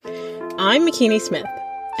I'm McKinney Smith.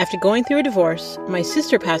 After going through a divorce, my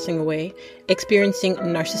sister passing away, experiencing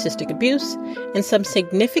narcissistic abuse, and some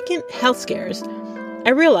significant health scares,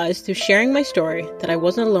 I realized through sharing my story that I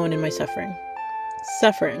wasn't alone in my suffering.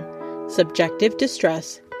 Suffering, subjective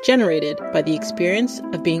distress generated by the experience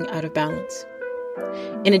of being out of balance.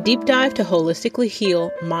 In a deep dive to holistically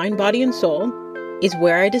heal mind, body, and soul is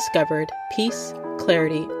where I discovered peace,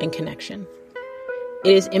 clarity, and connection.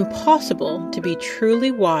 It is impossible to be truly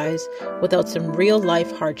wise without some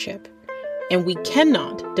real-life hardship, and we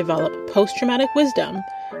cannot develop post-traumatic wisdom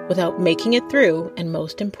without making it through, and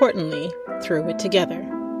most importantly, through it together.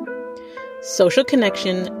 Social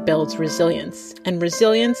connection builds resilience, and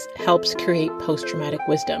resilience helps create post-traumatic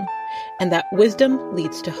wisdom, and that wisdom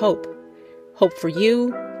leads to hope. Hope for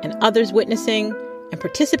you and others witnessing and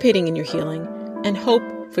participating in your healing, and hope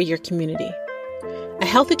for your community. A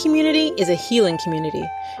healthy community is a healing community,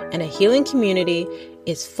 and a healing community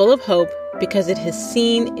is full of hope because it has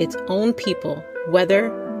seen its own people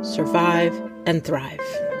weather, survive, and thrive.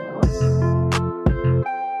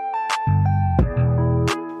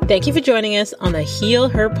 Thank you for joining us on the Heal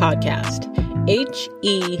Her podcast,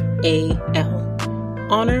 HEAL.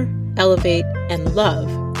 Honor, elevate, and love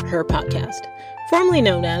her podcast, formerly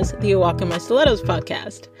known as the Walk in My Stilettos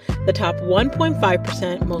podcast, the top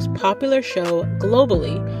 1.5% most popular show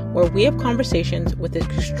globally, where we have conversations with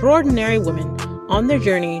extraordinary women on their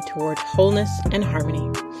journey toward wholeness and harmony.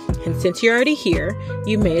 And since you're already here,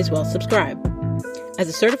 you may as well subscribe. As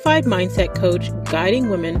a certified mindset coach guiding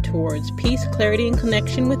women towards peace, clarity, and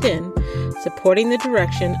connection within, supporting the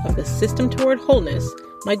direction of the system toward wholeness,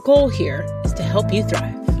 my goal here is to help you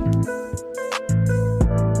thrive.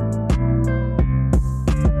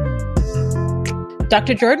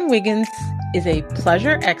 Dr. Jordin Wiggins is a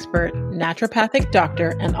pleasure expert, naturopathic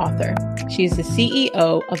doctor, and author. She is the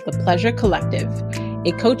CEO of the Pleasure Collective,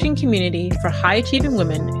 a coaching community for high-achieving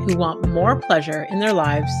women who want more pleasure in their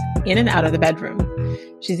lives in and out of the bedroom.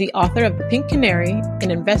 She's the author of The Pink Canary, an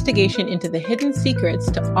investigation into the hidden secrets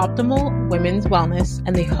to optimal women's wellness,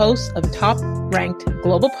 and the host of top-ranked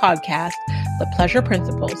global podcast, The Pleasure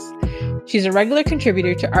Principles. She's a regular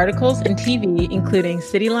contributor to articles and TV, including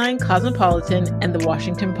Cityline, Cosmopolitan, and The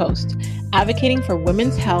Washington Post, advocating for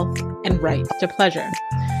women's health and right to pleasure.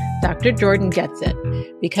 Dr. Jordin gets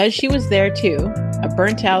it, because she was there too, a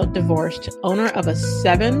burnt-out, divorced owner of a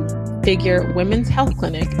 7-figure women's health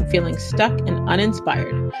clinic, feeling stuck and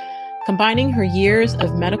uninspired. Combining her years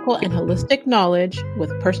of medical and holistic knowledge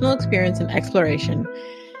with personal experience and exploration,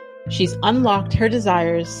 she's unlocked her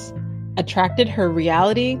desires, attracted her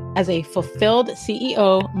reality as a fulfilled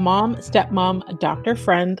CEO, mom, stepmom, doctor,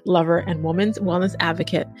 friend, lover, and woman's wellness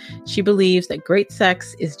advocate. She believes that great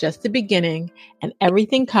sex is just the beginning, and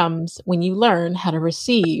everything comes when you learn how to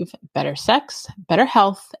receive better sex, better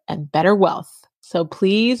health, and better wealth. So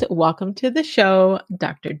please welcome to the show,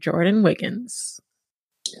 Dr. Jordin Wiggins.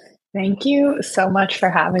 Thank you so much for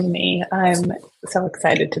having me. I'm so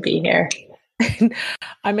excited to be here.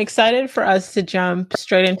 I'm excited for us to jump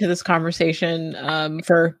straight into this conversation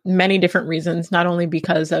for many different reasons, not only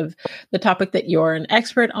because of the topic that you're an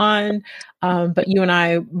expert on, but you and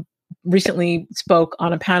I recently spoke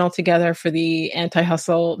on a panel together for the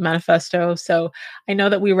Anti-Hustle Manifesto. So I know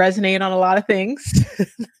that we resonate on a lot of things.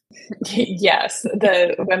 Yes,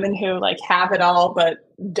 the women who have it all, but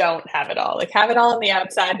don't have it all. Have it all on the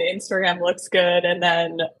outside, the Instagram looks good, and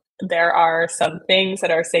then there are some things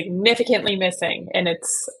that are significantly missing, and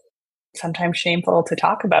it's sometimes shameful to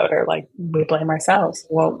talk about, or we blame ourselves.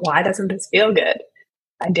 Well, why doesn't this feel good?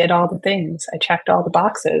 I did all the things. I checked all the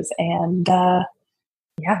boxes, and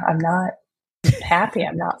I'm not happy.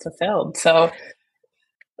 I'm not fulfilled. So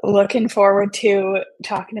looking forward to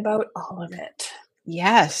talking about all of it.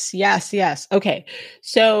 Yes. Okay.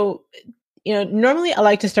 So normally I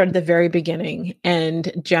like to start at the very beginning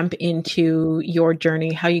and jump into your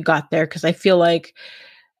journey, how you got there, because I feel like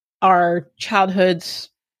our childhoods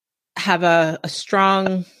have a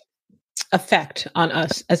strong effect on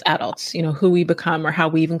us as adults, who we become or how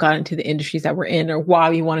we even got into the industries that we're in or why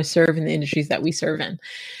we want to serve in the industries that we serve in.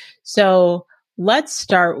 So let's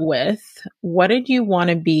start with, what did you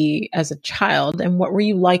want to be as a child, and what were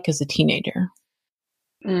you like as a teenager?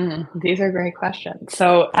 These are great questions.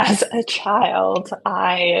 So as a child,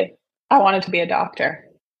 I wanted to be a doctor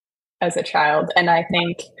as a child. And I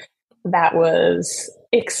think that was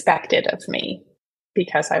expected of me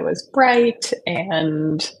because I was bright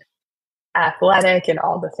and athletic and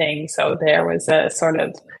all the things. So there was a sort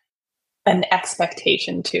of an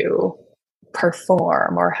expectation to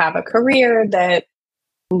perform or have a career that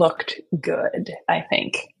looked good, I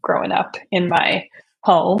think, growing up in my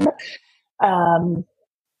home.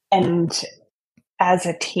 And as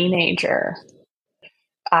a teenager,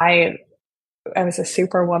 I was a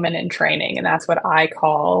superwoman in training, and that's what I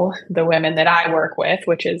call the women that I work with,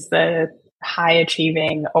 which is the high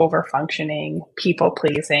achieving, over functioning, people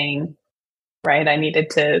pleasing, right? I needed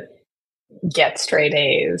to get straight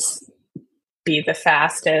A's, be the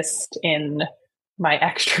fastest in my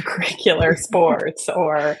extracurricular sports,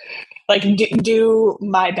 or like do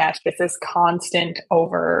my best with this constant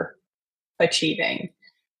overachieving,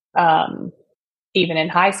 even in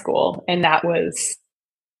high school. And that was,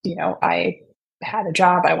 I had a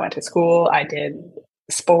job, I went to school, I did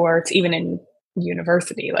sports, even in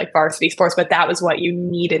university, like varsity sports, but that was what you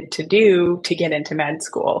needed to do to get into med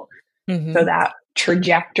school. Mm-hmm. So that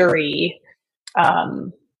trajectory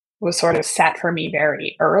was sort of set for me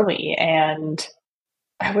very early. And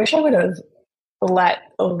I wish I would have let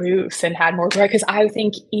loose and had more joy, because I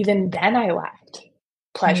think even then I lacked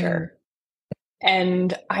pleasure.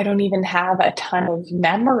 And I don't even have a ton of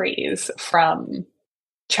memories from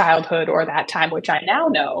childhood or that time, which I now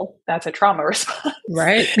know that's a trauma response.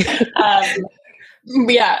 Right.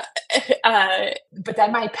 Yeah. But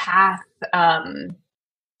then my path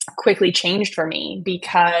quickly changed for me,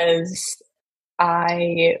 because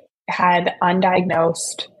I had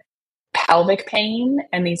undiagnosed pelvic pain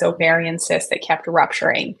and these ovarian cysts that kept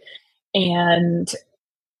rupturing. And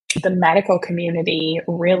the medical community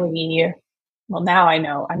really, well, now I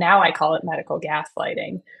know, now I call it medical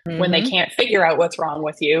gaslighting. When they can't figure out what's wrong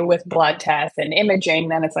with you with blood tests and imaging,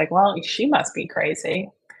 then it's like, well, she must be crazy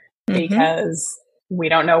because we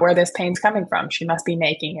don't know where this pain's coming from. She must be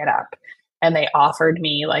making it up. And they offered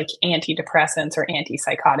me like antidepressants or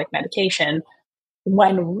antipsychotic medication,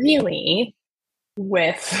 when really,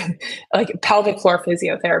 with like pelvic floor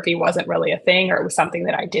physiotherapy wasn't really a thing, or it was something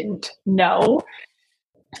that I didn't know.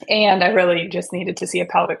 And I really just needed to see a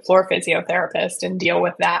pelvic floor physiotherapist and deal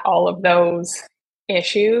with that, all of those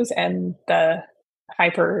issues and the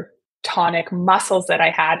hypertonic muscles that I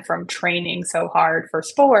had from training so hard for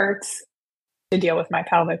sports, to deal with my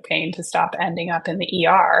pelvic pain, to stop ending up in the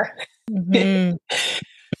ER.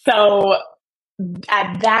 So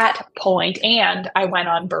at that point, and I went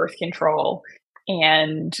on birth control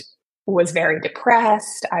and was very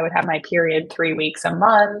depressed. I would have my period 3 weeks a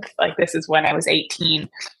month. Like, this is when I was 18.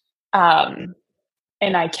 And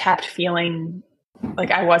I kept feeling like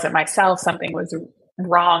I wasn't myself. Something was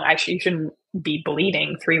wrong. You shouldn't be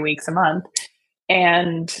bleeding 3 weeks a month.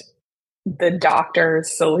 And the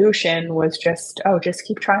doctor's solution was just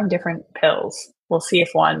keep trying different pills. We'll see if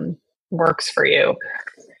one works for you.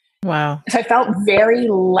 Wow. So I felt very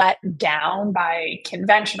let down by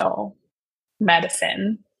conventional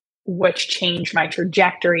medicine, which changed my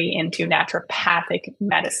trajectory into naturopathic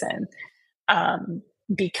medicine,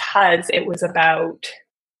 because it was about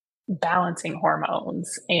balancing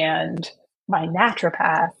hormones. And my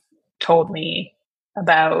naturopath told me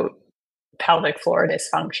about pelvic floor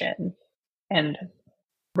dysfunction and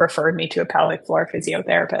referred me to a pelvic floor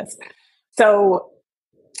physiotherapist. So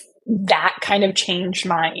that kind of changed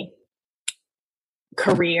my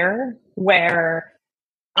career, where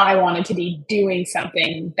I wanted to be doing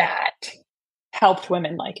something that helped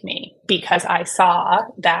women like me, because I saw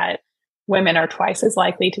that women are twice as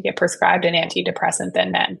likely to get prescribed an antidepressant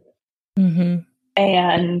than men.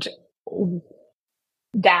 And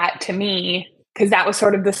that, to me, because that was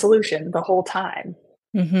sort of the solution the whole time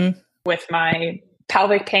with my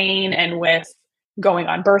pelvic pain and with going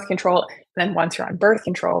on birth control. And then once you're on birth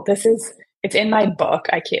control, it's in my book.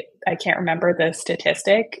 I can't remember the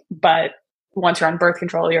statistic, but once you're on birth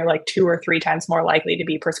control, you're like 2 or 3 times more likely to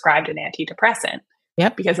be prescribed an antidepressant.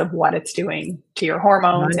 Yep. Because of what it's doing to your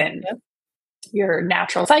hormones and your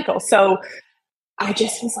natural cycle. So I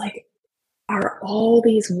just was like, are all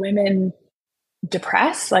these women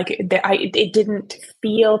depressed? Like, it didn't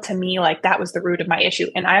feel to me like that was the root of my issue.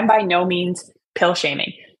 And I'm by no means pill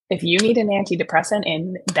shaming. If you need an antidepressant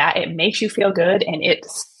and that it makes you feel good and it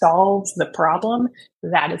solves the problem,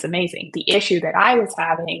 that is amazing. The issue that I was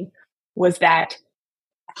having was that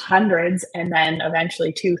hundreds and then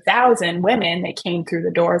eventually 2,000 women that came through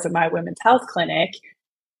the doors of my women's health clinic,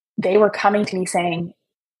 they were coming to me saying,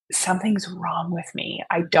 something's wrong with me.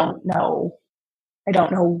 I don't know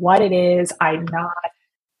what it is. I'm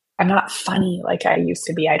not funny like I used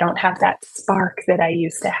to be. I don't have that spark that I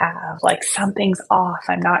used to have. Like, something's off.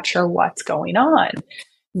 I'm not sure what's going on.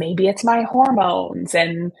 Maybe it's my hormones.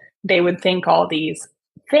 And they would think all these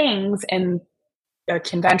things. And a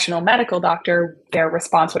conventional medical doctor, their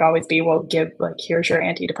response would always be, well, here's your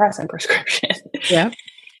antidepressant prescription. Yeah.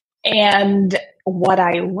 And what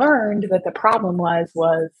I learned that the problem was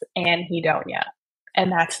anhedonia.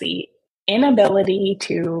 And that's the inability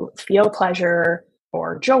to feel pleasure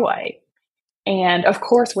or joy. And of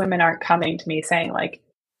course, women aren't coming to me saying, like,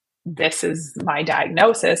 this is my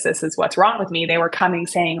diagnosis, this is what's wrong with me. They were coming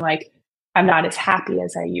saying, like, I'm not as happy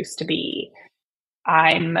as I used to be.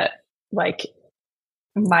 I'm like,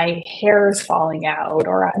 my hair is falling out,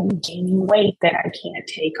 or I'm gaining weight that I can't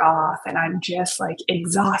take off, and I'm just like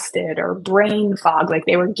exhausted, or brain fog. Like,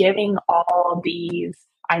 they were giving all these,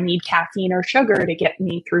 I need caffeine or sugar to get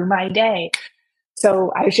me through my day.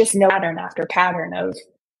 So I was just pattern after pattern of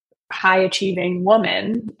high achieving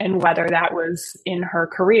woman, and whether that was in her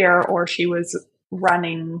career or she was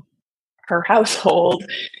running her household,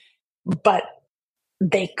 but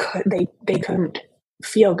they couldn't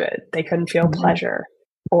feel good. They couldn't feel pleasure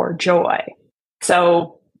or joy.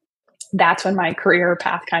 So that's when my career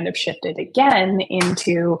path kind of shifted again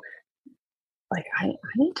into, like, I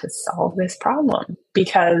need to solve this problem,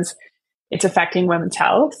 because it's affecting women's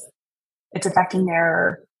health. It's affecting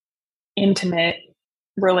their intimate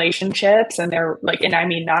relationships, and they're like, and I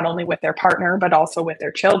mean, not only with their partner, but also with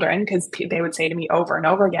their children. Cause they would say to me over and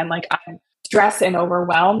over again, like, I'm stressed and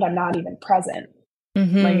overwhelmed. I'm not even present.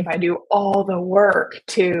 Like, if I do all the work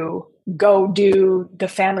to go do the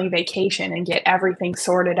family vacation and get everything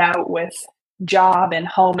sorted out with job and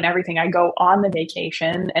home and everything, I go on the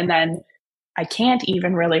vacation and then I can't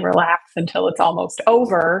even really relax until it's almost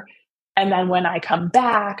over. And then when I come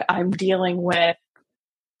back, I'm dealing with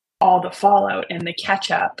all the fallout and the catch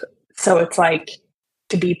up. So it's like,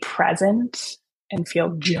 to be present and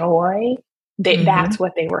feel joy, that's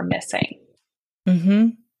what they were missing.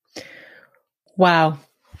 Wow.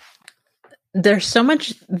 There's so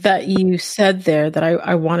much that you said there that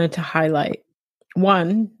I wanted to highlight.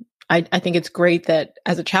 One, I think it's great that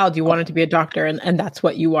as a child you wanted to be a doctor, and that's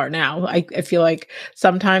what you are now. I feel like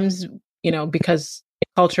sometimes, because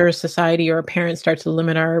culture, society, or our parents start to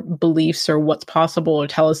limit our beliefs or what's possible or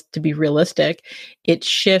tell us to be realistic, it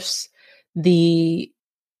shifts the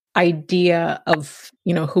idea of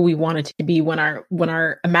who we wanted to be when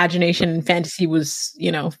our imagination and fantasy was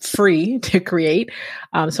free to create.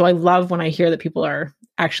 So I love when I hear that people are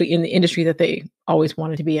actually in the industry that they always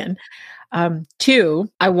wanted to be in.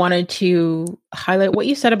 Two, I wanted to highlight what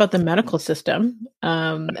you said about the medical system.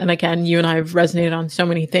 And again, you and I have resonated on so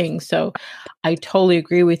many things. So I totally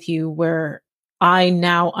agree with you, where I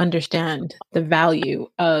now understand the value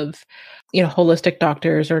of holistic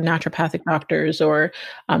doctors or naturopathic doctors or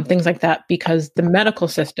things like that, because the medical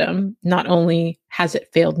system, not only has it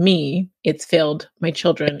failed me, it's failed my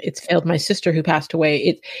children, it's failed my sister who passed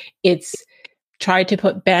away. It's tried to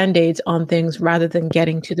put band-aids on things rather than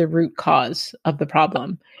getting to the root cause of the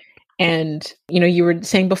problem. And, you were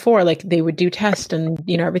saying before, like, they would do tests and,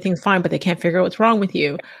 everything's fine, but they can't figure out what's wrong with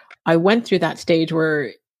you. I went through that stage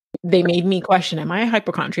where they made me question, am I a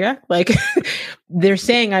hypochondriac? Like, they're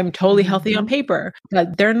saying I'm totally healthy on paper,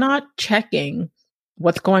 but they're not checking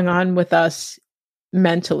what's going on with us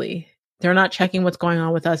mentally. They're not checking what's going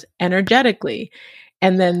on with us energetically.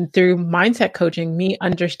 And then through mindset coaching, me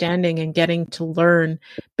understanding and getting to learn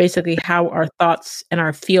basically how our thoughts and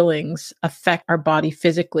our feelings affect our body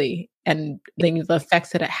physically, and the effects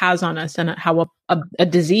that it has on us, and how a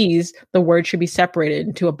disease, the word should be separated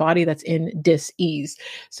into a body that's in dis-ease.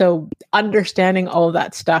 So understanding all of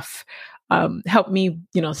that stuff helped me,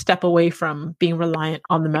 step away from being reliant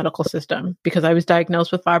on the medical system, because I was diagnosed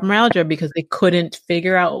with fibromyalgia because they couldn't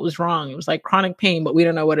figure out what was wrong. It was like chronic pain, but we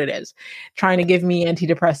don't know what it is. Trying to give me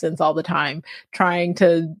antidepressants all the time, trying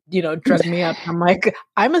to, drug me up. I'm like,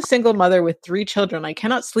 I'm a single mother with 3 children. I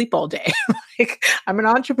cannot sleep all day. Like, I'm an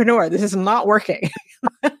entrepreneur. This is not working.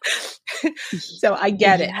 So I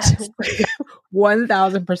get it.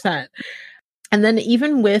 1000%. And then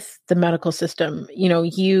even with the medical system,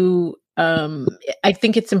 I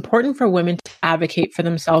think it's important for women to advocate for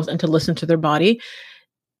themselves and to listen to their body,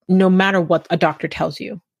 no matter what a doctor tells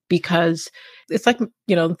you, because it's like,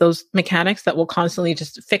 those mechanics that will constantly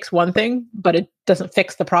just fix one thing, but it doesn't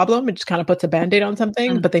fix the problem. It just kind of puts a Band-Aid on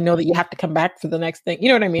something, but they know that you have to come back for the next thing. You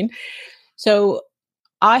know what I mean? So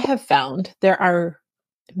I have found there are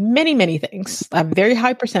many, many things, a very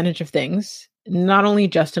high percentage of things, not only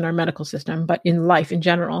just in our medical system, but in life in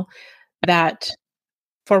general, that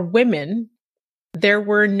for women, there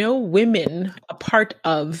were no women a part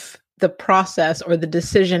of the process or the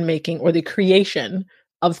decision making or the creation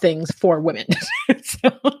of things for women.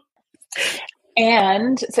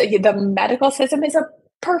 And so the medical system is a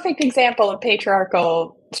perfect example of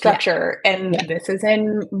patriarchal structure. Yeah. And this is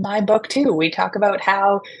in my book too. We talk about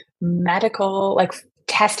how medical, like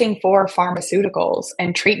testing for pharmaceuticals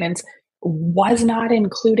and treatments, was not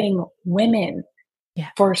including women.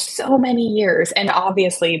 for so many years. And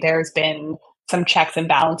obviously there's been some checks and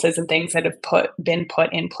balances and things that have been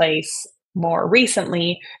put in place more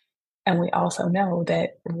recently. And we also know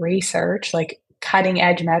that research, like cutting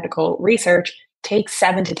edge medical research, takes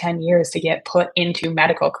 7 to 10 years to get put into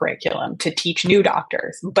medical curriculum to teach new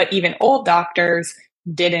doctors. But even old doctors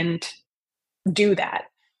didn't do that,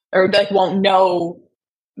 or like won't know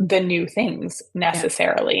the new things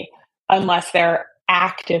necessarily unless they're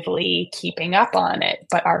actively keeping up on it.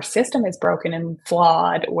 But our system is broken and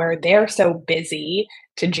flawed where they're so busy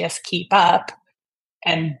to just keep up,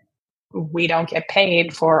 and we don't get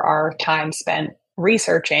paid for our time spent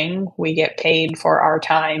researching. We get paid for our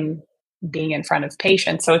time being in front of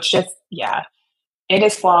patients. So it's just, it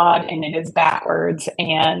is flawed and it is backwards.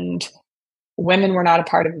 And women were not a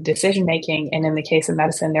part of the decision making. And in the case of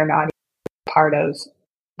medicine, they're not part of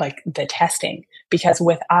like the testing, because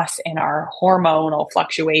with us and our hormonal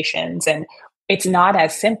fluctuations, and it's not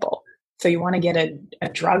as simple. So you want to get a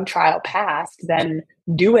drug trial passed, then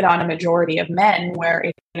do it on a majority of men where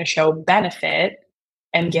it's going to show benefit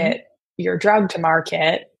and get your drug to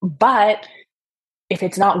market. But if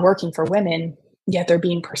it's not working for women, yet they're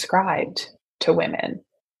being prescribed to women.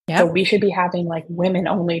 Yep. So we should be having like women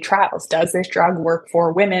only trials. Does this drug work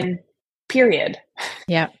for women? Period.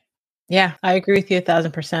 Yeah. Yeah, I agree with you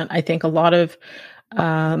 1,000%. I think a lot of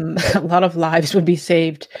lives would be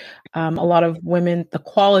saved. A lot of women, the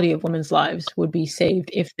quality of women's lives would be saved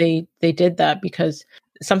if they did that, because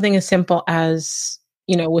something as simple as,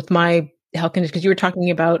 with my health condition, because you were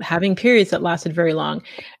talking about having periods that lasted very long.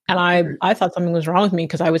 And I thought something was wrong with me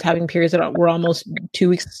because I was having periods that were almost 2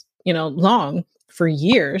 weeks, long for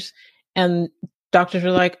years. And doctors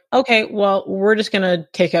were like, okay, well, we're just going to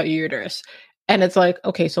take out your uterus. And it's like,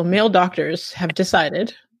 okay, so male doctors have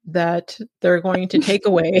decided that they're going to take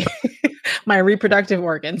away my reproductive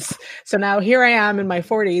organs. So now here I am in my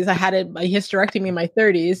 40s. I had a hysterectomy in my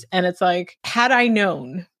 30s. And it's like, had I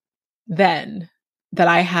known then that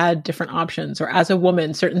I had different options, or as a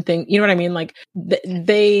woman, certain things, you know what I mean? Like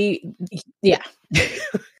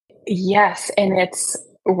Yes. And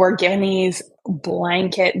we're given these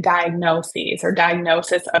blanket diagnoses or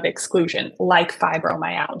diagnosis of exclusion, like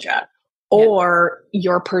fibromyalgia. Or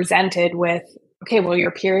you're presented with, okay, well,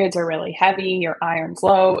 your periods are really heavy, your iron's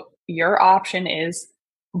low. Your option is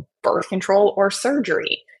birth control or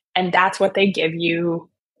surgery. And that's what they give you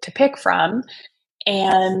to pick from.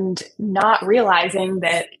 And not realizing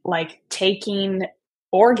that like taking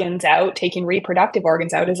organs out, taking reproductive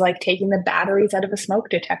organs out is like taking the batteries out of a smoke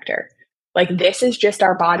detector. Like this is just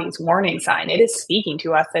our body's warning sign. It is speaking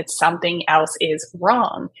to us that something else is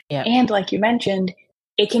wrong. Yep. And like you mentioned,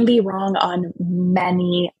 it can be wrong on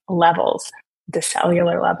many levels, the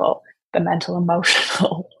cellular level, the mental,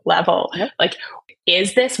 emotional level. Yep. Like,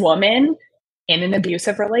 is this woman in an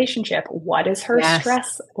abusive relationship? What is her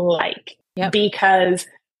stress like? Yep. Because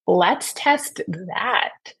let's test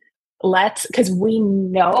that. Because we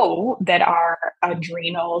know that our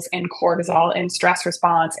adrenals and cortisol and stress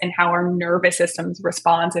response and how our nervous systems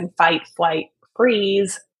responds in fight, flight,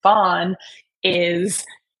 freeze, fawn is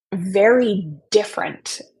very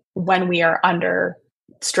different when we are under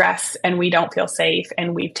stress and we don't feel safe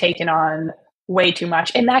and we've taken on way too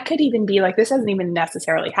much. And that could even be like, this doesn't even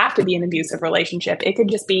necessarily have to be an abusive relationship. It could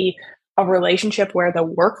just be a relationship where the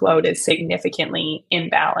workload is significantly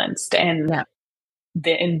imbalanced, and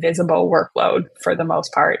the invisible workload for the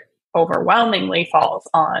most part overwhelmingly falls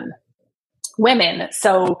on women.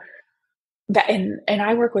 So that, and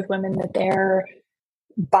I work with women that they're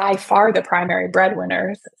by far the primary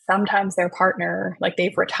breadwinners. Sometimes their partner, like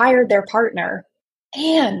they've retired their partner,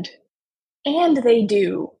 and they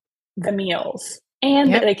do the meals,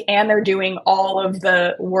 and and they're doing all of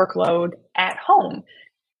the workload at home.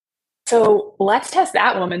 So let's test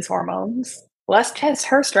that woman's hormones. Let's test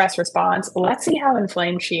her stress response. Let's see how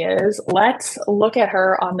inflamed she is. Let's look at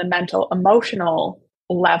her on the mental, emotional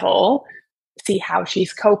level, see how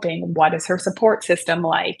she's coping. What is her support system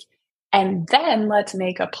like? And then let's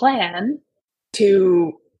make a plan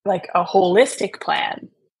to like a holistic plan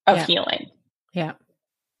of healing. Yeah.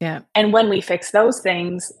 Yeah. And when we fix those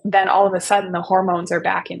things, then all of a sudden the hormones are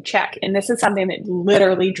back in check. And this is something that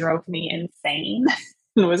literally drove me insane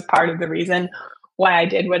and was part of the reason why I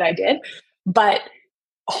did what I did. But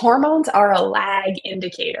hormones are a lag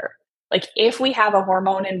indicator. Like if we have a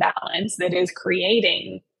hormone imbalance that is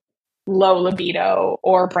creating low libido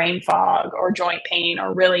or brain fog or joint pain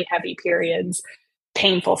or really heavy periods,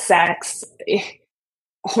 painful sex,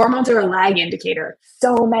 hormones are a lag indicator.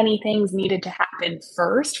 So many things needed to happen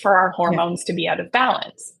first for our hormones to be out of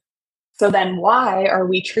balance. So then why are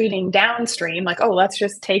we treating downstream like, oh, let's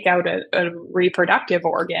just take out a reproductive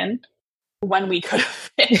organ when we could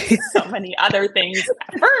have fixed so many other things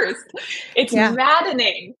at first? It's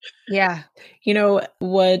maddening. Yeah. You know,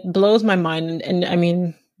 what blows my mind, and I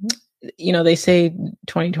mean, you know, they say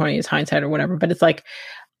 2020 is hindsight or whatever, but it's like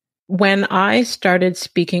when I started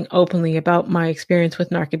speaking openly about my experience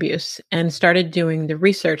with narc abuse and started doing the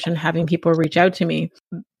research and having people reach out to me,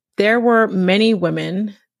 there were many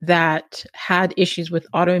women that had issues with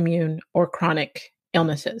autoimmune or chronic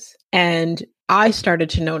illnesses. And I started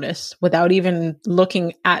to notice, without even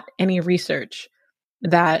looking at any research,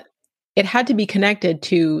 that it had to be connected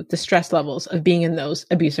to the stress levels of being in those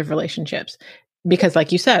abusive relationships. Because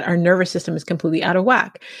like you said, our nervous system is completely out of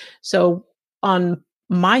whack. So on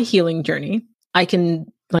my healing journey,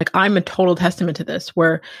 I'm a total testament to this,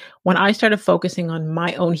 where when I started focusing on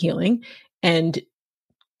my own healing and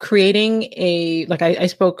creating I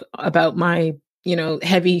spoke about my,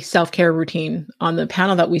 heavy self-care routine on the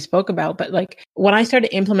panel that we spoke about. But like when I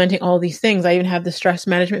started implementing all these things, I even have the stress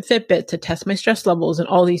management Fitbit to test my stress levels and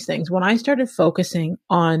all these things. When I started focusing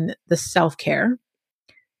on the self-care,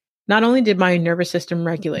 not only did my nervous system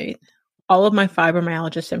regulate, all of my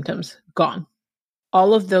fibromyalgia symptoms gone.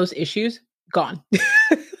 All of those issues gone.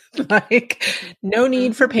 Like no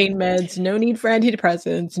need for pain meds, no need for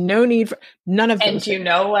antidepressants, no need for none of those. And do you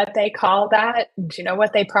know what they call that? Do you know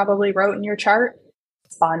what they probably wrote in your chart?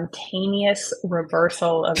 Spontaneous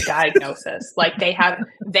reversal of diagnosis. Like they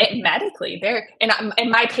medically there,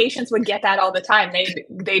 and my patients would get that all the time.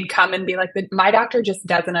 They'd come and be like, my doctor just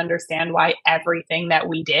doesn't understand why everything that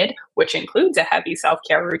we did, which includes a heavy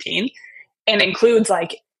self-care routine and includes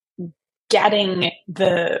like getting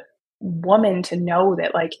the woman to know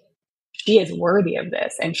that like she is worthy of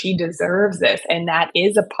this and she deserves this, and that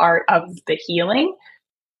is a part of the healing.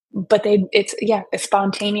 But it's a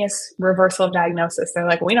spontaneous reversal of diagnosis. They're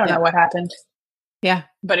like, we don't know what happened. Yeah.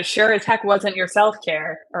 But it sure as heck wasn't your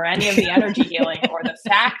self-care or any of the energy healing or the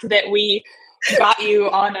fact that we got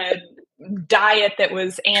you on a diet that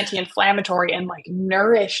was anti-inflammatory and like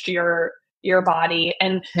nourished your body.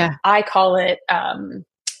 And I call it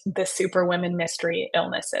the superwomen mystery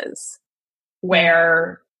illnesses,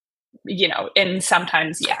 where and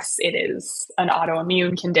sometimes, yes, it is an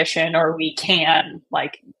autoimmune condition, or we can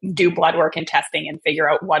like do blood work and testing and figure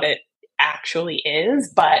out what it actually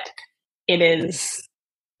is. But it is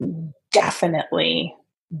definitely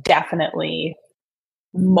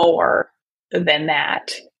more than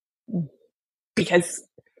that, because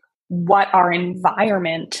what our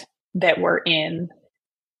environment that we're in,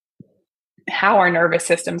 how our nervous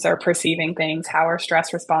systems are perceiving things, how our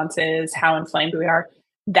stress response is, how inflamed we are,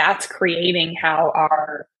 that's creating how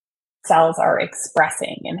our cells are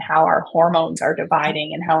expressing and how our hormones are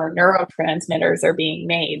dividing and how our neurotransmitters are being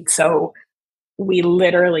made. So we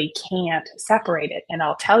literally can't separate it. And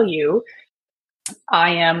I'll tell you,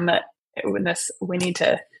 we need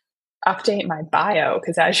to update my bio,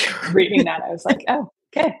 because as you were reading that, I was like, oh,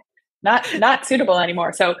 okay, not suitable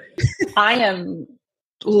anymore. So I am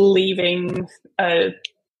leaving a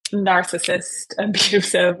narcissist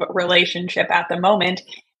abusive relationship at the moment,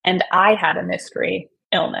 and I had a mystery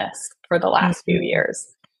illness for the last few years.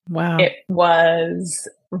 Wow. It was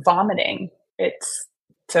vomiting.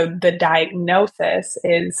 So the diagnosis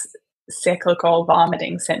is cyclical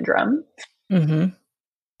vomiting syndrome. Mm-hmm.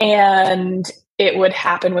 And it would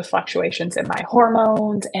happen with fluctuations in my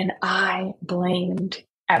hormones, and I blamed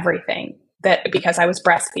everything because I was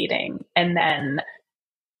breastfeeding, and then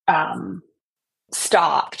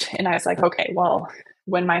stopped. And I was like, okay, well,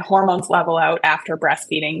 when my hormones level out after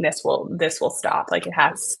breastfeeding, this will stop. Like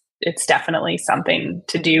it's definitely something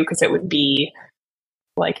to do, because it would be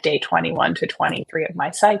like day 21 to 23 of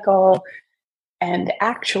my cycle. And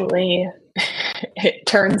actually it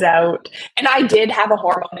turns out, and I did have a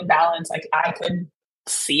hormone imbalance. Like I could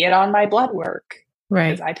see it on my blood work, right?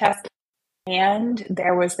 Because I tested. And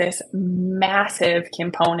there was this massive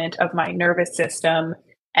component of my nervous system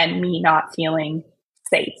and me not feeling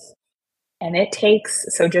safe. And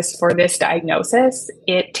so just for this diagnosis,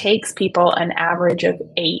 it takes people an average of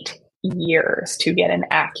 8 years to get an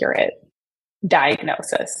accurate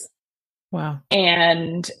diagnosis. Wow.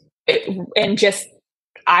 And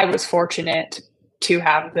I was fortunate to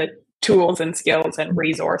have the tools and skills and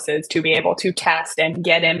resources to be able to test and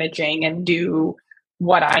get imaging and do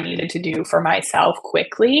what I needed to do for myself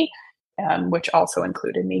quickly. Which also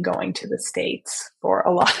included me going to the States for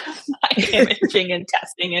a lot of my imaging and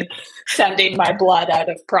testing and sending my blood out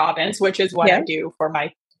of province, which is what I do for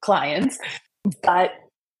my clients. But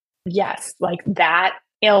yes, like that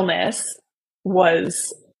illness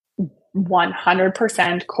was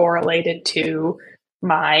 100% correlated to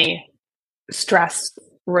my stress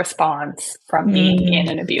response from being in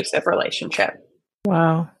an abusive relationship.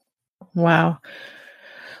 Wow. Wow.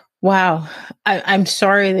 Wow. I'm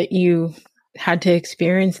sorry that you had to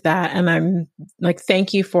experience that. And I'm like,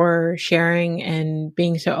 thank you for sharing and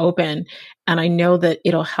being so open. And I know that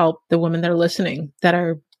it'll help the women that are listening that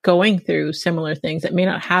are going through similar things that may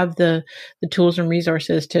not have the tools and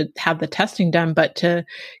resources to have the testing done, but to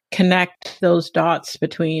connect those dots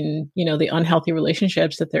between, you know, the unhealthy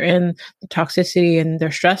relationships that they're in, the toxicity and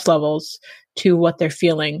their stress levels to what they're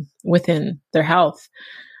feeling within their health.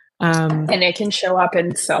 And it can show up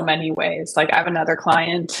in so many ways. Like I have another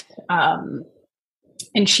client, and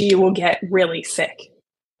she will get really sick.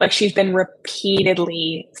 Like she's been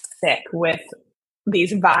repeatedly sick with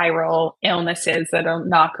these viral illnesses that'll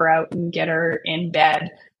knock her out and get her in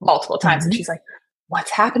bed multiple times. And she's like,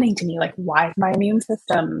 what's happening to me? Like, why is my immune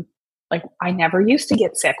system, like, I never used to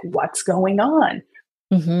get sick. What's going on?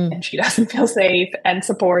 And she doesn't feel safe and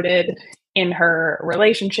supported in her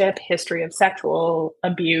relationship, history of sexual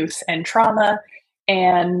abuse and trauma.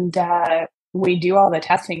 And we do all the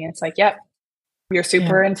testing. And it's like, yep, you're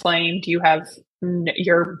super inflamed.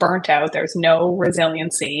 You're burnt out. There's no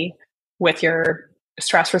resiliency with your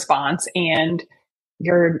stress response, and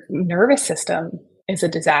your nervous system is a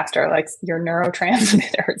disaster. Like your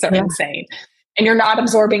neurotransmitters are insane, and you're not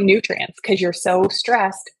absorbing nutrients because you're so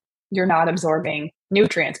stressed. You're not absorbing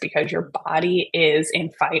nutrients because your body is in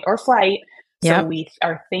fight or flight. So we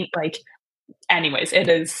are anyways, it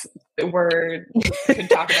is, we could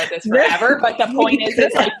talk about this forever, but the point is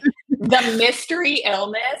like the mystery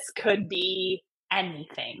illness could be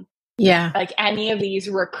anything. Yeah. Like any of these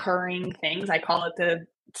recurring things. I call it the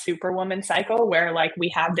superwoman cycle, where like we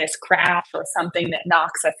have this crash or something that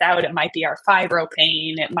knocks us out. It might be our fibro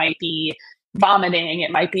pain. It might be vomiting. It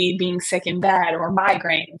might be being sick in bed or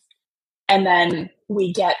migraines. And then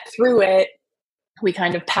we get through it. We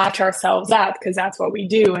kind of patch ourselves up because that's what we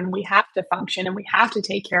do. And we have to function and we have to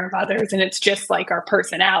take care of others. And it's just like our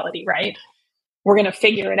personality, right? We're going to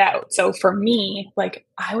figure it out. So for me, like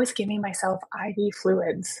I was giving myself IV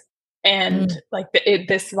fluids, and like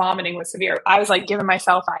this vomiting was severe. I was like giving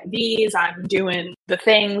myself IVs. I'm doing the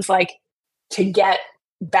things like to get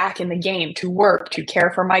back in the game, to work, to care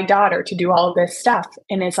for my daughter, to do all of this stuff.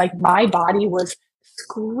 And it's like my body was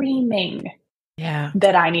screaming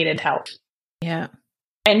that I needed help. Yeah.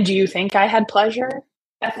 And do you think I had pleasure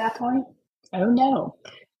at that point? Oh no,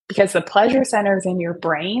 because the pleasure centers in your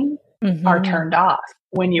brain are turned off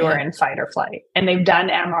when you are in fight or flight, and they've done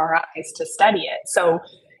MRIs to study it. So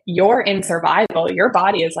you're in survival. Your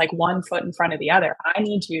body is like one foot in front of the other. I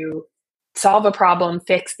need to solve a problem,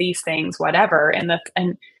 fix these things, whatever. And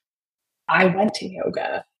I went to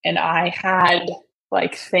yoga and I had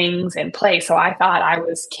like things in place. So I thought I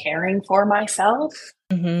was caring for myself,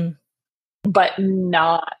 but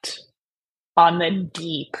not on the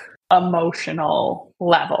deep emotional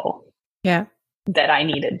level that I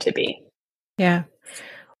needed to be. Yeah.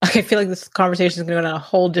 I feel like this conversation is going to go down a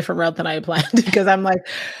whole different route than I had planned, because I'm like,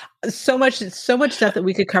 so much stuff that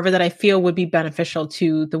we could cover that I feel would be beneficial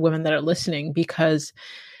to the women that are listening, because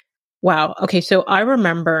wow. Okay. So I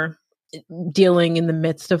remember dealing in the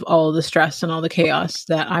midst of all the stress and all the chaos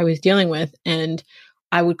that I was dealing with, and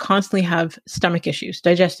I would constantly have stomach issues,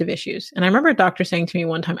 digestive issues. And I remember a doctor saying to me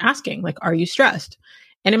one time, asking like, are you stressed?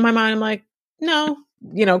 And in my mind, I'm like, no,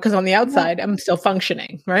 you know, because on the outside, I'm still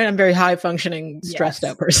functioning, right? I'm very high functioning, stressed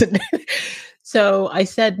out person. So I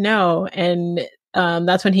said no. And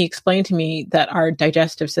that's when he explained to me that our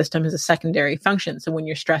digestive system is a secondary function. So when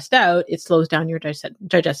you're stressed out, it slows down your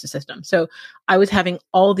digestive system. So I was having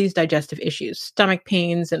all these digestive issues, stomach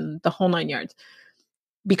pains and the whole 9 yards,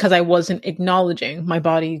 because I wasn't acknowledging my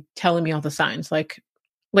body telling me all the signs like,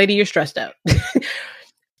 lady, you're stressed out.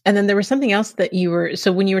 And then there was something else that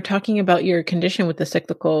so when you were talking about your condition with the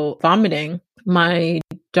cyclical vomiting, my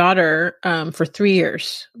daughter for 3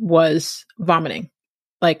 years was vomiting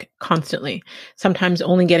like constantly, sometimes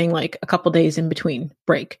only getting like a couple days in between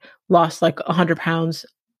break, lost like 100 pounds,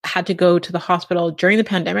 had to go to the hospital during the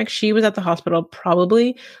pandemic. She was at the hospital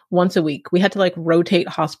probably once a week. We had to like rotate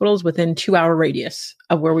hospitals within 2-hour radius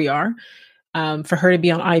of where we are for her to be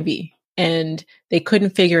on IV, and they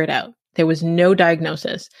couldn't figure it out. There was no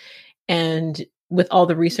diagnosis. And with all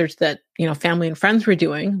the research that, you know, family and friends were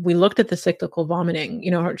doing, we looked at the cyclical vomiting.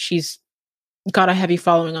 You know, she's got a heavy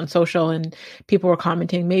following on social, and people were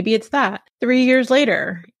commenting, maybe it's that. 3 years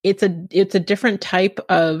later, it's a different type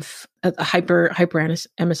of a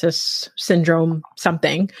hyperemesis syndrome,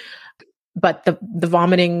 something. But the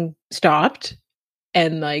vomiting stopped,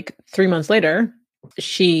 and like 3 months later,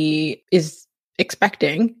 she is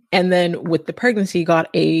expecting, and then with the pregnancy got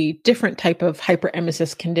a different type of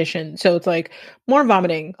hyperemesis condition. So it's like more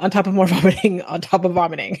vomiting on top of more vomiting on top of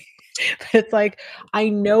vomiting. But it's like, I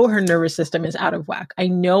know her nervous system is out of whack. I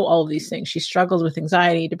know all of these things. She struggles with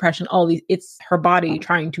anxiety, depression, all these. It's her body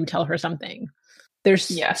trying to tell her something. There's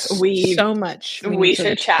so much. We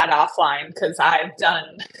should chat offline because I've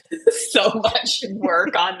done so much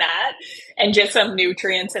work on that, and just some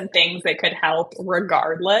nutrients and things that could help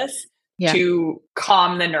regardless to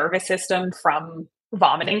calm the nervous system from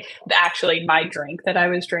vomiting. Actually, my drink that I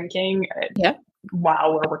was drinking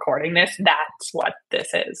while we're recording this, that's what this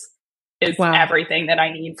is everything that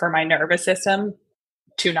I need for my nervous system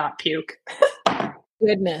to not puke.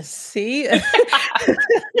 Goodness. See?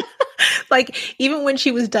 Like, even when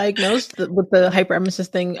she was diagnosed with the hyperemesis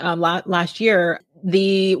thing last year,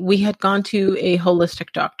 we had gone to a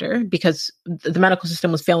holistic doctor because the medical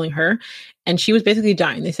system was failing her, and she was basically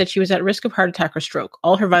dying. They said she was at risk of heart attack or stroke.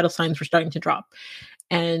 All her vital signs were starting to drop.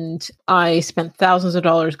 And I spent thousands of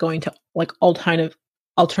dollars going to like all kind of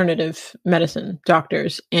alternative medicine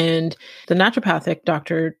doctors. And the naturopathic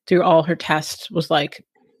doctor, through all her tests, was like,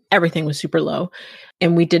 everything was super low.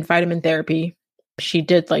 And we did vitamin therapy. She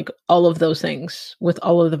did like all of those things with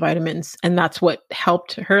all of the vitamins. And that's what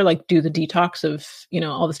helped her like do the detox of,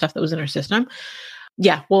 all the stuff that was in her system.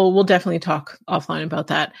 Yeah, well, we'll definitely talk offline about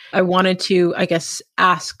that. I wanted to, I guess,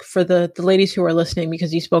 ask for the ladies who are listening,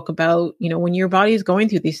 because you spoke about, when your body is going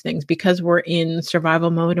through these things, because we're in survival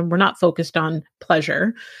mode and we're not focused on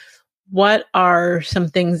pleasure, what are some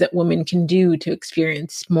things that women can do to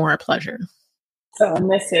experience more pleasure? So, and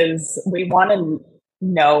we want to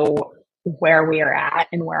know where we are at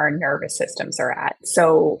and where our nervous systems are at.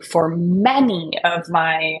 So for many of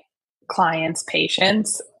my clients,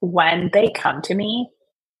 patients, when they come to me,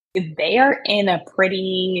 they are in a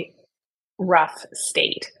pretty rough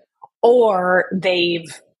state, or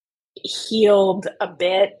they've healed a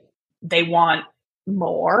bit. They want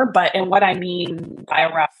more. And what I mean by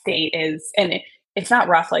a rough state is, and it's not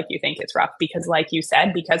rough like you think it's rough, because like you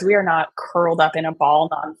said, because we are not curled up in a ball,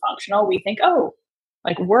 non-functional, we think, oh,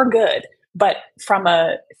 like we're good. But from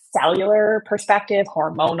a cellular perspective,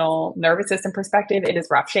 hormonal, nervous system perspective, it is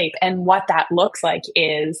rough shape. And what that looks like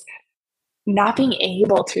is not being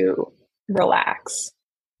able to relax,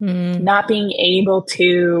 not being able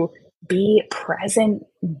to be present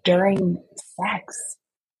during sex,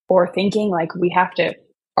 or thinking like we have to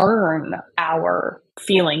earn our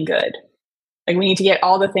feeling good. Like we need to get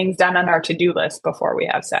all the things done on our to-do list before we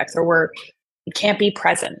have sex, or we can't be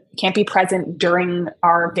present during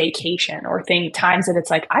our vacation, or times that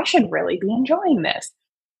it's like, I should really be enjoying this,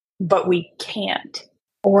 but we can't.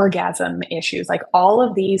 Orgasm issues, like all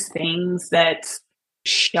of these things that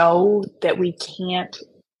show that we can't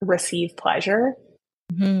receive pleasure,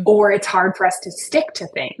 or it's hard for us to stick to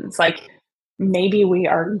things. Like maybe we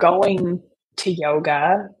are going to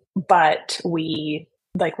yoga, but we're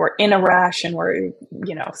in a rush and we're,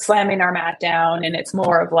 slamming our mat down, and it's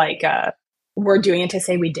more of like we're doing it to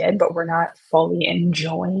say we did, but we're not fully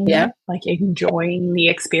enjoying it, like enjoying the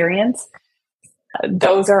experience.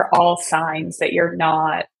 Those are all signs that you're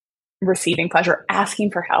not receiving pleasure.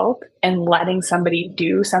 Asking for help and letting somebody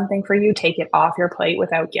do something for you, take it off your plate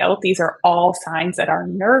without guilt. These are all signs that our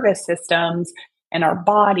nervous systems and our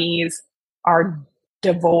bodies are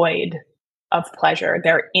devoid of pleasure.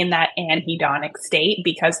 They're in that anhedonic state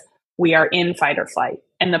because we are in fight or flight,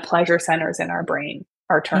 and the pleasure centers in our brain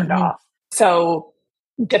are turned off. So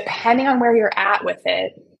depending on where you're at with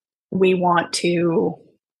it, we want to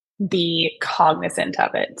be cognizant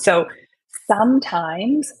of it. So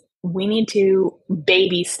sometimes we need to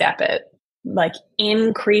baby step it, like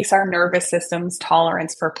increase our nervous system's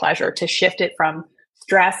tolerance for pleasure, to shift it from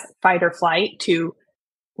stress, fight or flight to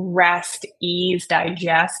rest, ease,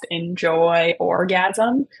 digest, enjoy,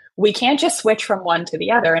 orgasm. We can't just switch from one to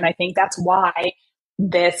the other. And I think that's why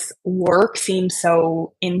this work seems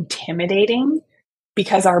so intimidating,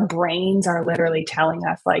 because our brains are literally telling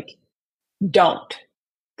us like, don't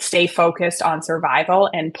stay focused on survival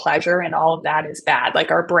and pleasure, and all of that is bad. Like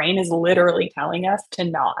our brain is literally telling us to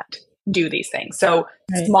not do these things. So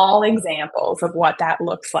small examples of what that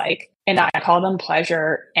looks like, and I call them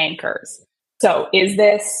pleasure anchors. So is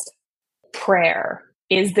this prayer?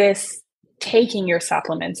 Is this taking your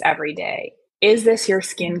supplements every day? Is this your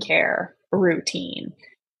skincare routine?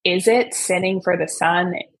 Is it sitting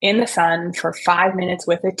in the sun for 5 minutes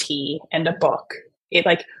with a tea and a book?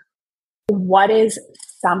 What is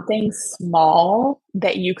something small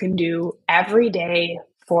that you can do every day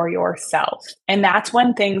for yourself? And that's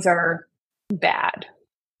when things are bad.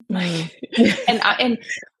 And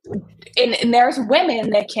and there's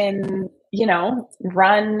women that can,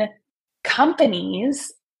 run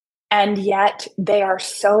companies, and yet they are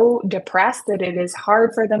so depressed that it is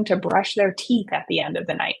hard for them to brush their teeth at the end of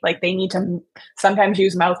the night. Like they need to sometimes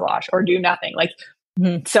use mouthwash or do nothing. Like,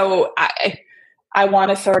 so I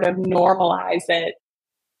want to sort of normalize that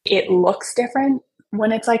it looks different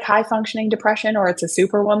when it's like high functioning depression or it's a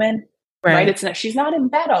superwoman, right? It's not, she's not in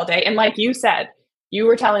bed all day. And like you said, you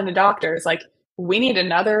were telling the doctors, like, we need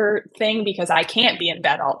another thing because I can't be in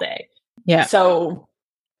bed all day. Yeah. So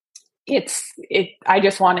I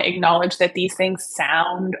just want to acknowledge that these things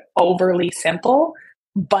sound overly simple,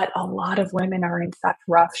 but a lot of women are in such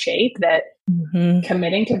rough shape that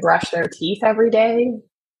committing to brush their teeth every day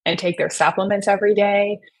and take their supplements every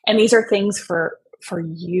day. And these are things for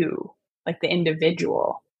you, like the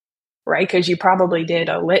individual, right? Because you probably did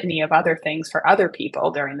a litany of other things for other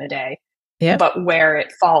people during the day. Yeah. But where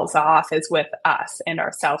it falls off is with us and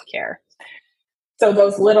our self-care. So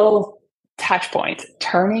those little touch points,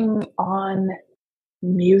 turning on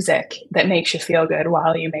music that makes you feel good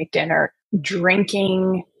while you make dinner,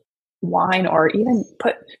 drinking wine, or even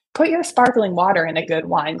put your sparkling water in a good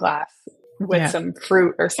wine glass with some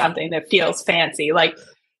fruit or something that feels fancy. Like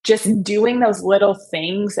just doing those little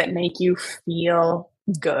things that make you feel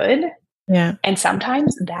good. Yeah. And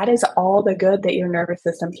sometimes that is all the good that your nervous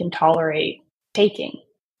system can tolerate taking.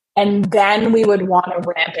 And then we would want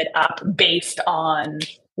to ramp it up based on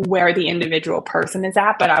where the individual person is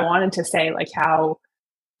at. But I wanted to say like how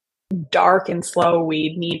dark and slow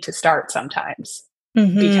we need to start sometimes,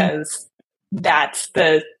 because that's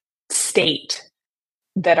the state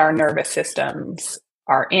that our nervous systems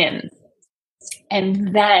are in.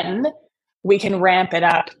 And then we can ramp it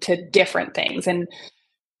up to different things. And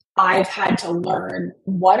I've had to learn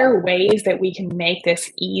what are ways that we can make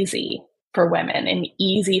this easy for women and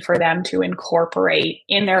easy for them to incorporate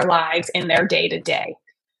in their lives, in their day to day.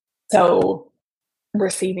 So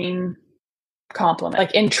receiving compliments,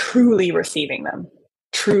 like, and truly receiving them,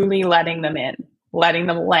 truly letting them in, letting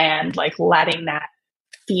them land, like letting that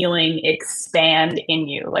feeling expand in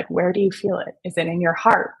you. Like, where do you feel it? Is it in your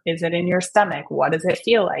heart? Is it in your stomach? What does it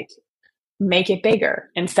feel like? Make it bigger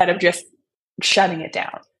instead of just shutting it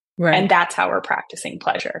down. Right. And that's how we're practicing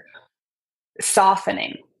pleasure.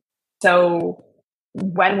 Softening. So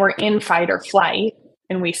when we're in fight or flight,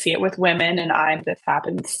 and we see it with women, and this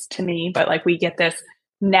happens to me, but like we get this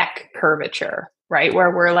neck curvature, right?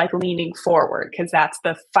 Where we're like leaning forward because that's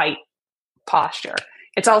the fight posture.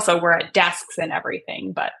 It's also we're at desks and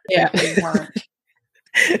everything, but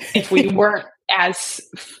if we weren't as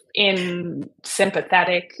in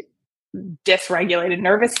sympathetic, dysregulated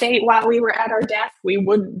nervous state while we were at our desk, we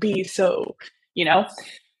wouldn't be so,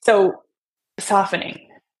 So softening,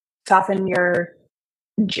 soften your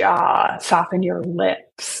jaw, soften your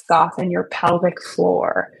lips, soften your pelvic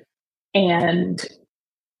floor. And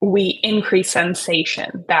we increase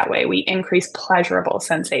sensation that way. We increase pleasurable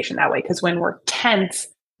sensation that way. Because when we're tense,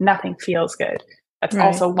 nothing feels good. That's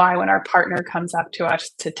also why when our partner comes up to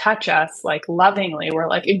us to touch us, like lovingly, we're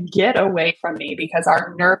like, get away from me, because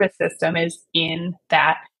our nervous system is in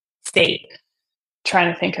that state.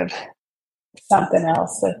 Trying to think of something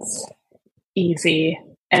else that's easy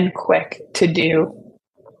and quick to do.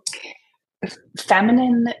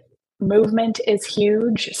 Feminine movement is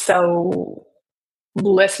huge. So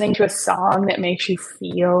listening to a song that makes you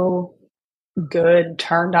feel good,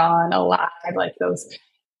 turned on, alive, like those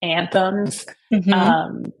anthems,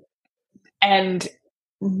 and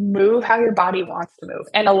move how your body wants to move.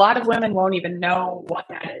 And a lot of women won't even know what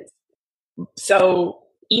that is. So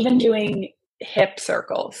even doing hip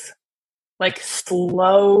circles, like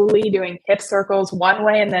slowly doing hip circles one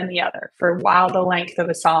way and then the other for while the length of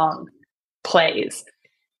a song plays.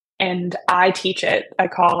 And I teach it. I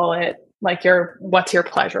call it like what's your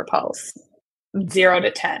pleasure pulse? 0 to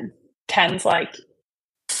 10. 10's like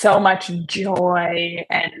so much joy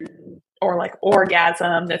or like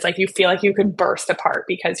orgasm. That's like you feel like you could burst apart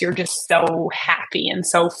because you're just so happy and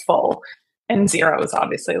so full. And 0 is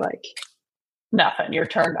obviously like nothing. You're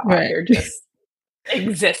turned on. Right. You're just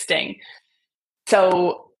existing.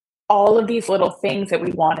 So all of these little things that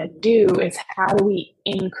we want to do is how do we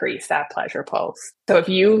increase that pleasure pulse? So if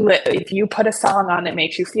you put a song on that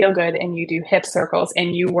makes you feel good and you do hip circles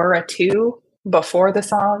and you were a 2 before the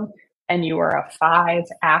song and you were a 5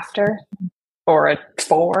 after, or a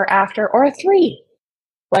 4 after, or a 3,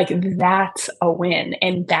 like that's a win.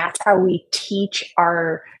 And that's how we teach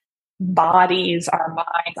our bodies, our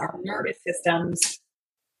minds, our nervous systems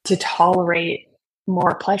to tolerate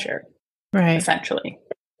more pleasure, right? Essentially.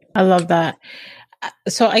 I love that.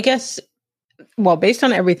 So I guess, well, based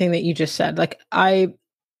on everything that you just said, like I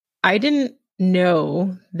I didn't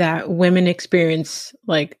know that women experience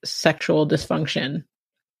like sexual dysfunction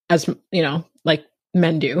as, like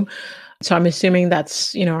men do. So I'm assuming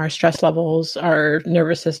that's, our stress levels, our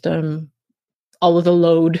nervous system, all of the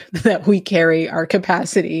load that we carry, our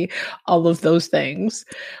capacity, all of those things.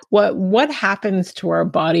 What happens to our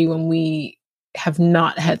body when we have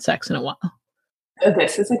not had sex in a while?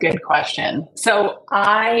 This is a good question. So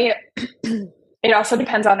it also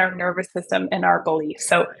depends on our nervous system and our beliefs.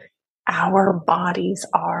 So our bodies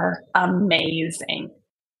are amazing,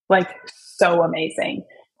 like so amazing.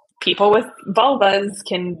 People with vulvas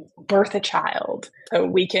can birth a child. So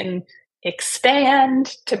we can expand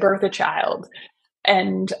to birth a child.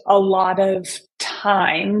 And a lot of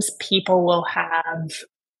times people will have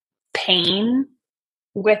pain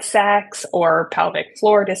with sex or pelvic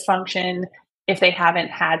floor dysfunction if they haven't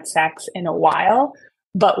had sex in a while.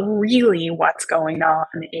 But really, what's going on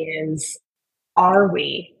is, are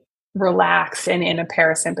we relaxed and in a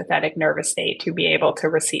parasympathetic nervous state to be able to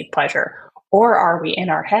receive pleasure? Or are we in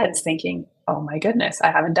our heads thinking, oh my goodness,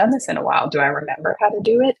 I haven't done this in a while. Do I remember how to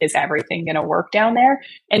do it? Is everything going to work down there?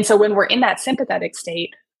 And so when we're in that sympathetic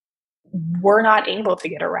state, we're not able to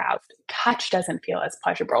get aroused. Touch doesn't feel as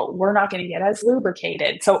pleasurable. We're not going to get as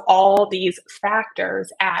lubricated. So all these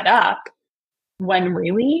factors add up when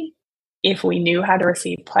really, if we knew how to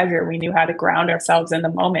receive pleasure, we knew how to ground ourselves in the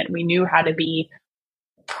moment, we knew how to be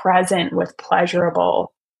present with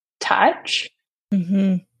pleasurable touch,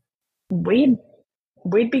 we'd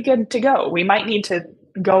be good to go. We might need to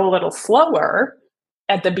go a little slower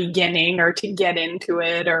at the beginning or to get into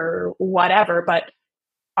it or whatever, but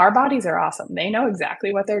our bodies are awesome. They know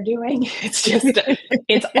exactly what they're doing. It's just,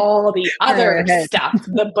 it's all the other stuff,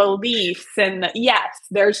 the beliefs and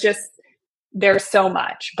there's so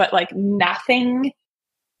much, but like nothing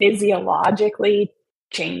physiologically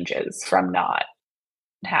changes from not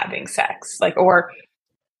having sex.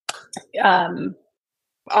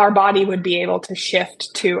 Our body would be able to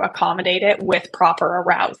shift to accommodate it with proper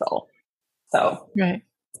arousal. So, right.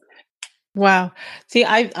 Wow. See,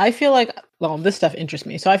 I feel like, well, this stuff interests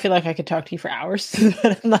me. So I feel like I could talk to you for hours.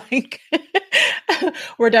 But I'm like,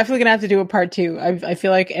 we're definitely going to have to do a part 2. I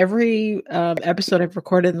feel like every episode I've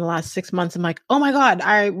recorded in the last 6 months, I'm like, oh my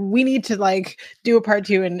God, we need to like do a part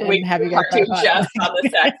 2 and have you guys part 2 just on the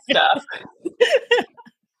sex stuff.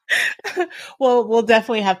 Well, we'll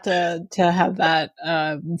definitely have to have that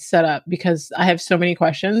set up because I have so many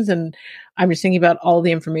questions and I'm just thinking about all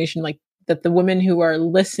the information like that the women who are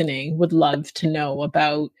listening would love to know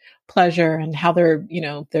about pleasure and how their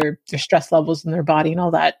stress levels in their body and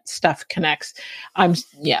all that stuff connects. I'm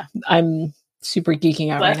super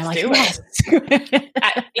geeking out right now. Do it.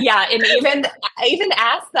 Yeah, and even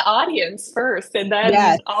ask the audience first, and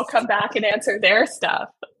then I'll come back and answer their stuff.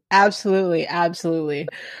 Absolutely, absolutely.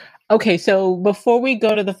 Okay, so before we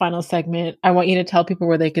go to the final segment, I want you to tell people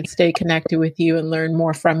where they could stay connected with you and learn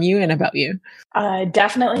more from you and about you.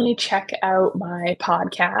 Definitely check out my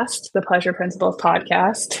podcast, the Pleasure Principles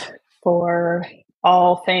Podcast, for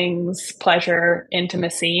all things pleasure,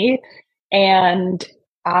 intimacy. And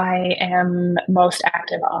I am most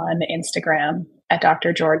active on Instagram at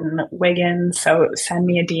Dr. Jordin Wiggins. So send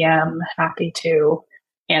me a DM. Happy to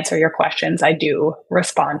answer your questions. I do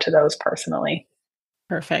respond to those personally.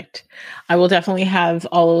 Perfect. I will definitely have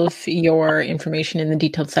all of your information in the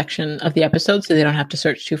detailed section of the episode so they don't have to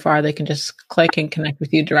search too far. They can just click and connect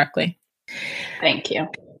with you directly. Thank you.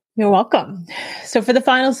 You're welcome. So for the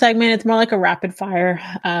final segment, it's more like a rapid fire.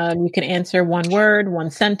 You can answer one word,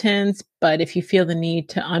 one sentence, but if you feel the need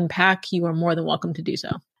to unpack, you are more than welcome to do so.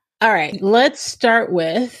 All right, let's start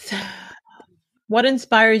with what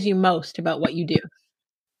inspires you most about what you do?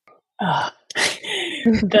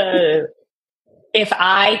 If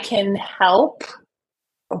I can help,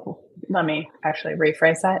 let me actually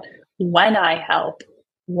rephrase that. When I help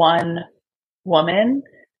one woman,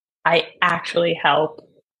 I actually help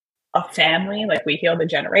a family. Like we heal the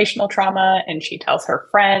generational trauma and she tells her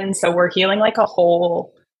friends. So we're healing like a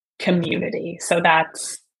whole community. So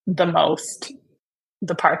that's the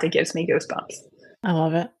part that gives me goosebumps. I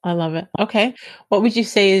love it. I love it. Okay. What would you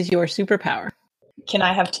say is your superpower? Can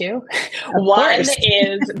I have 2? One is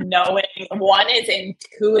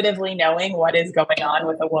intuitively knowing what is going on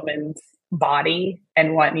with a woman's body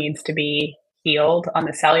and what needs to be healed on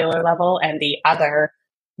the cellular level. And the other,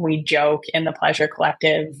 we joke in the Pleasure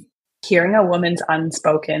Collective, hearing a woman's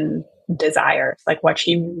unspoken desires, like what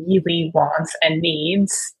she really wants and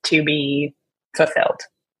needs to be fulfilled.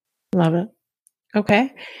 Love it.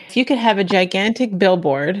 Okay. If you could have a gigantic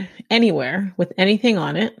billboard anywhere with anything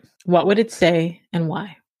on it, what would it say and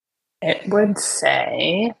why? It would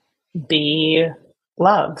say, be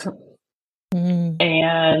love.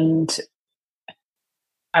 And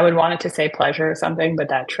I would want it to say pleasure or something, but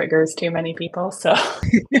that triggers too many people. So,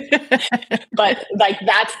 but like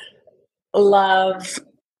that's love,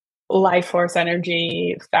 life force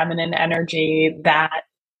energy, feminine energy,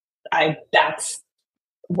 that's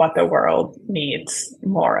what the world needs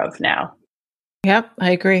more of now. Yep,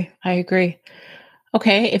 I agree.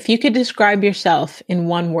 Okay, if you could describe yourself in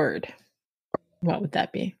one word, what would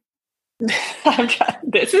that be?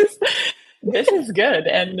 This is good.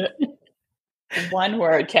 And one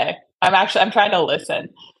word, okay. I'm trying to listen.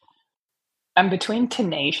 I'm between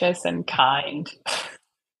tenacious and kind.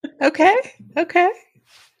 Okay.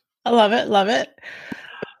 I love it.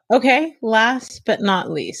 Okay, last but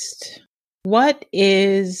not least, what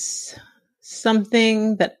is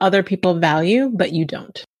something that other people value but you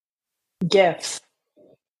don't? Gifts.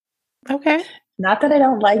 Okay. Not that I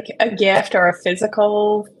don't like a gift or a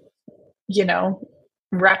physical,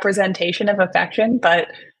 representation of affection, but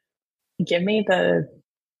give me the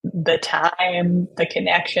time, the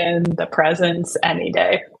connection, the presence any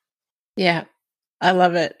day. Yeah, I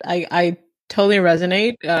love it. I totally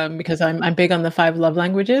resonate because I'm big on the 5 love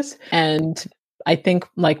languages, and I think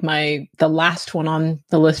like the last one on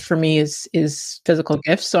the list for me is physical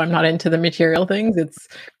gifts. So I'm not into the material things. It's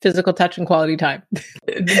physical touch and quality time.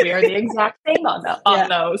 We are the exact same on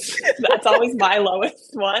those. That's always my lowest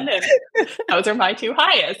one, and those are my 2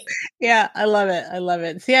 highest. Yeah, I love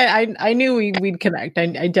it. See, I knew we'd connect.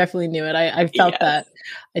 I definitely knew it. I felt that.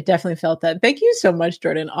 I definitely felt that. Thank you so much,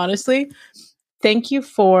 Jordin. Honestly, thank you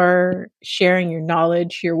for sharing your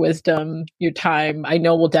knowledge, your wisdom, your time. I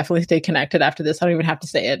know we'll definitely stay connected after this. I don't even have to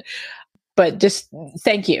say it, but just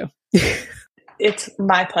thank you. It's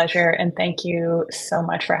my pleasure. And thank you so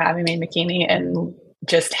much for having me, Makini, and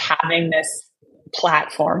just having this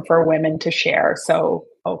platform for women to share so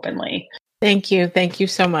openly. Thank you. Thank you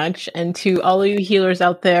so much. And to all of you healers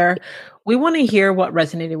out there, we want to hear what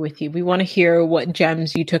resonated with you. We want to hear what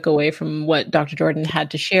gems you took away from what Dr. Jordin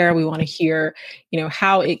had to share. We want to hear,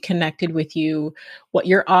 how it connected with you, what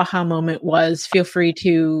your aha moment was. Feel free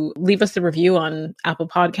to leave us a review on Apple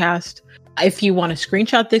Podcast. If you want to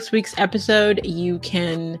screenshot this week's episode, you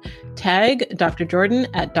can tag Dr. Jordin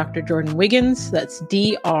at Dr. Jordin Wiggins. That's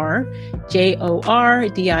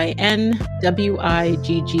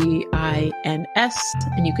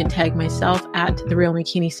DrJordinWiggins. And you can tag myself at The Real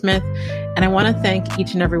Makini Smith. And I want to thank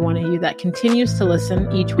each and every one of you that continues to listen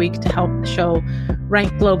each week to help the show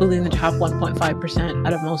rank globally in the top 1.5%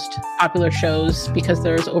 out of most popular shows, because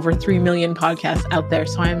there's over 3 million podcasts out there.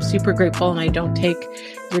 So I am super grateful, and I don't take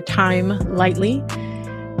your time lightly.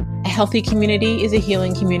 A healthy community is a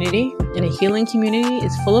healing community, and a healing community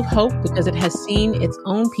is full of hope because it has seen its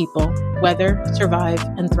own people weather, survive,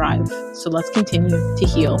 and thrive. So let's continue to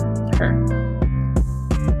heal her.